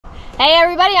Hey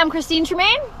everybody, I'm Christine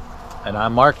Tremaine. And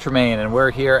I'm Mark Tremaine, and we're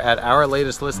here at our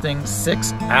latest listing,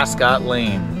 6 Ascot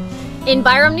Lane. In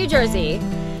Byram, New Jersey.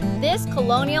 This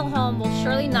colonial home will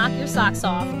surely knock your socks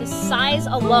off. The size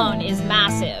alone is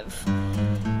massive.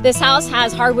 This house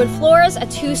has hardwood floors, a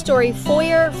 2-story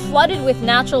foyer, flooded with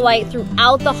natural light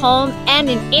throughout the home,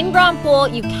 and an in-ground pool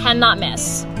you cannot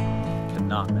miss.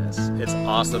 Cannot miss. It's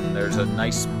awesome. There's a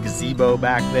nice gazebo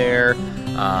back there.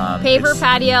 Paver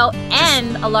patio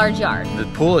and a large yard. The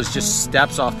pool is just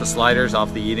steps off the sliders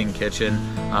off the eating kitchen.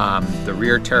 The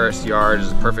rear terrace yard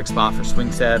is a perfect spot for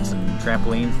swing sets and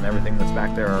trampolines and everything that's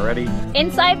back there already.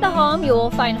 Inside the home, you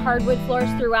will find hardwood floors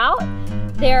throughout.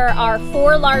 There are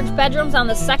 4 large bedrooms on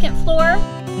the 2nd floor.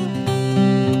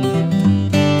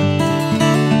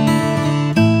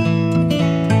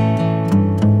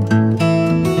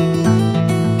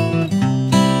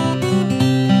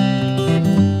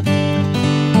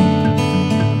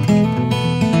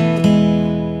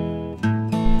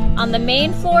 On the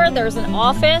main floor, there's an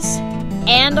office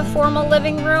and a formal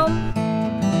living room.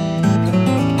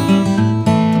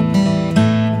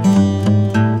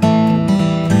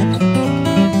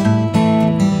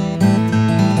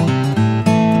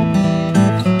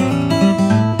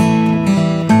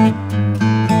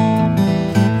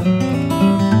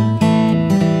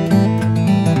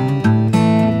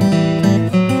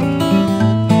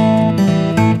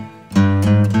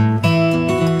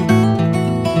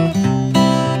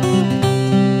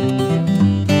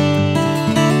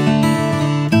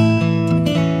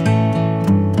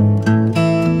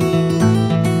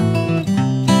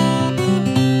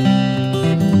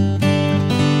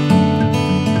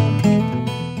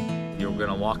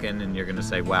 Walk in and you're gonna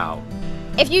say, wow.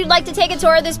 If you'd like to take a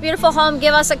tour of this beautiful home,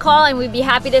 give us a call and we'd be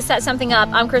happy to set something up.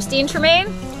 I'm Christine Tremaine.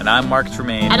 And I'm Mark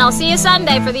Tremaine. And I'll see you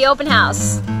Sunday for the open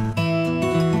house.